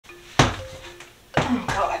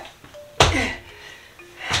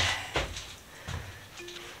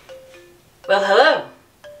Well, hello.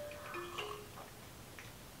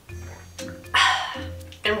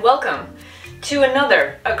 And welcome to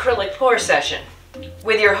another acrylic pour session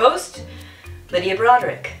with your host, Lydia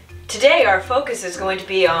Broderick. Today our focus is going to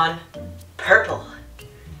be on purple.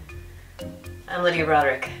 I'm Lydia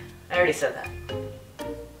Broderick. I already said that.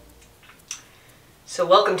 So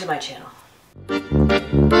welcome to my channel.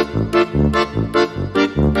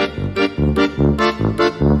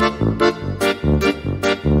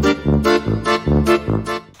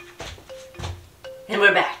 And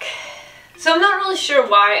we're back. So I'm not really sure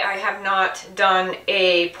why I have not done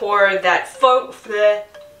a pour that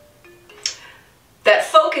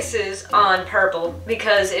focuses on purple,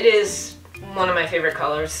 because it is one of my favorite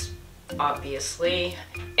colors, obviously.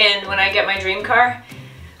 And when I get my dream car,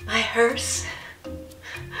 my hearse,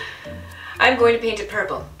 I'm going to paint it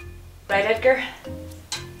purple. Right, Edgar?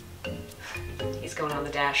 He's going on the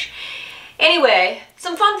dash. Anyway,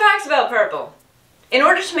 some fun facts about purple. In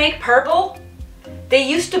order to make purple, they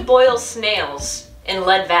used to boil snails in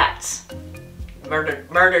lead vats.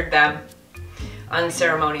 Murdered them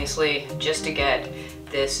unceremoniously just to get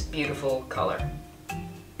this beautiful color.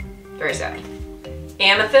 Very sad.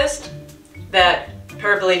 Amethyst, that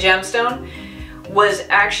purpley gemstone, was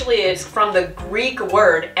actually, it's from the Greek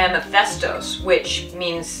word amethestos, which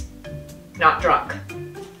means not drunk,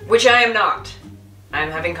 which I am not. I'm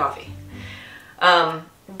having coffee.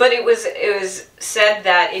 But it was said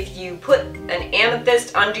that if you put an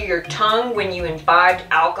amethyst under your tongue when you imbibed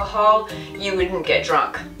alcohol, you wouldn't get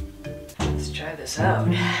drunk. Let's try this out.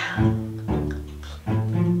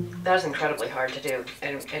 That was incredibly hard to do,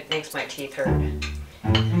 and it makes my teeth hurt.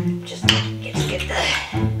 Just get the...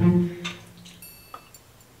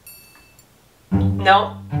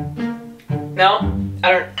 No.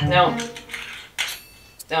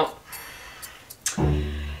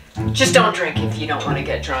 Just don't drink if you don't want to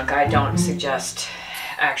get drunk. I don't suggest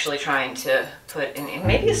actually trying to put in,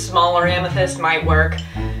 maybe a smaller amethyst might work,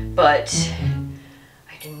 but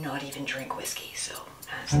I do not even drink whiskey, so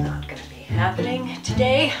that's not going to be happening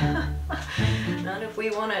today. Not if we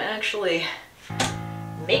want to actually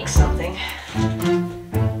make something.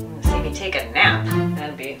 Maybe take a nap.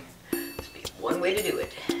 That'd be one way to do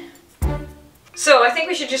it. So I think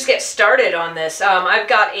we should just get started on this. I've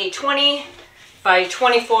got a 20 by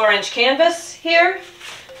 24 inch canvas here.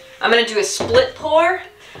 I'm going to do a split pour.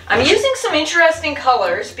 I'm using some interesting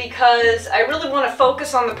colors because I really want to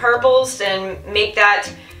focus on the purples and make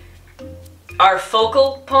that our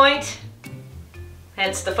focal point,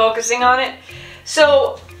 hence the focusing on it.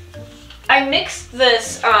 So I mixed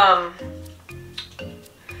this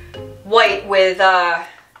white with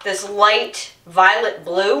this light violet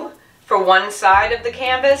blue for one side of the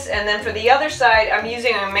canvas, and then for the other side I'm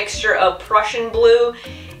using a mixture of Prussian blue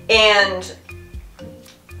and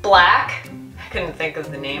black. I couldn't think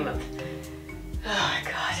of the name of... Oh my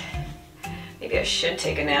god. Maybe I should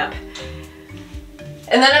take a nap.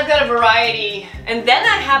 And then I've got a variety, and then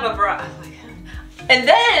I have a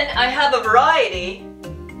variety.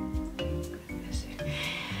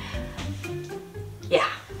 Yeah.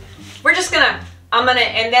 We're just gonna... and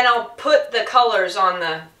then I'll put the colors on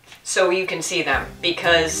the, so you can see them,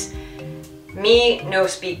 because me no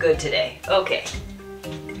speak good today. Okay.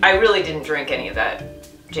 I really didn't drink any of that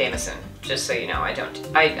Jameson, just so you know.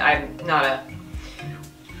 I'm not a...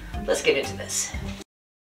 Let's get into this.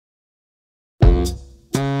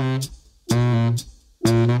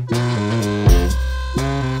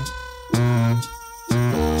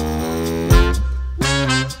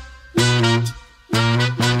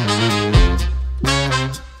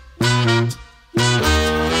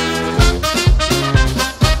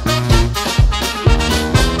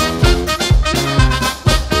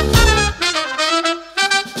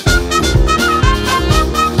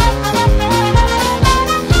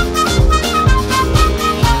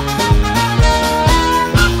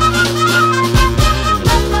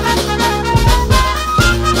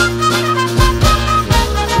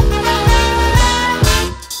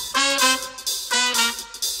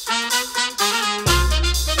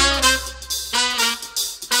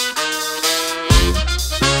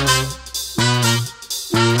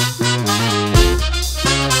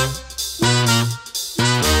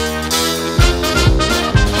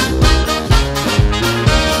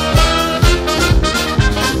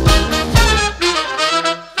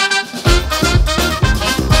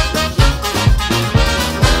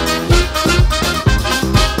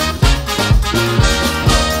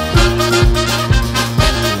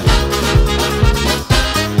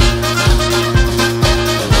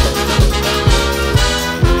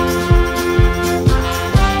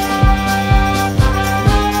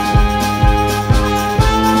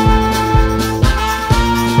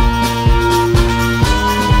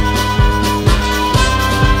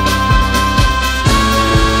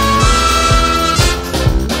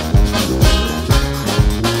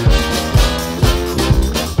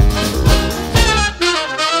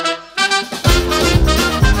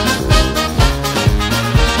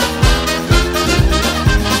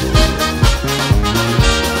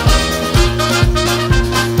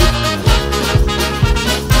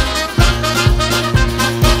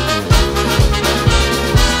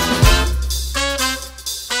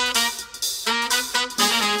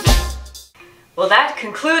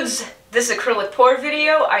 concludes this acrylic pour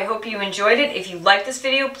video. I hope you enjoyed it. If you like this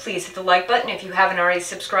video, please hit the like button. If you haven't already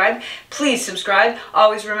subscribed, please subscribe.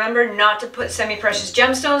 Always remember not to put semi-precious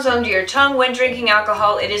gemstones under your tongue when drinking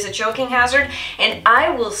alcohol. It is a choking hazard. And I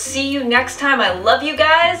will see you next time. I love you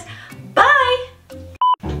guys. Bye!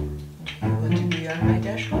 Do you want to be on my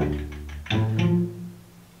dashboard?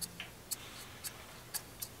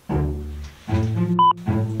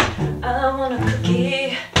 I want a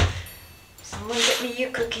cookie. Someone get me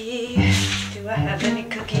a cookie. Do I have any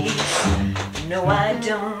cookies? No, I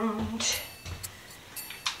don't.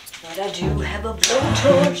 But I do have a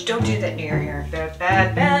blowtorch. Don't do that near here. Bad,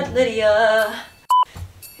 bad, bad, Lydia.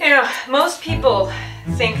 You know, most people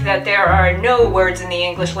think that there are no words in the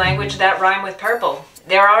English language that rhyme with purple.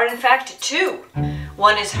 There are, in fact, two.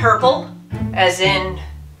 One is herple, as in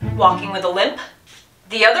walking with a limp.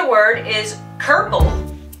 The other word is kerple.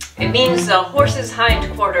 It means the horse's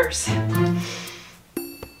hindquarters.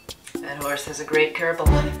 That horse has a great kerple.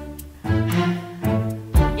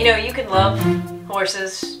 You know, you can love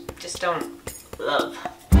horses, just don't love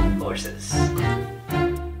horses.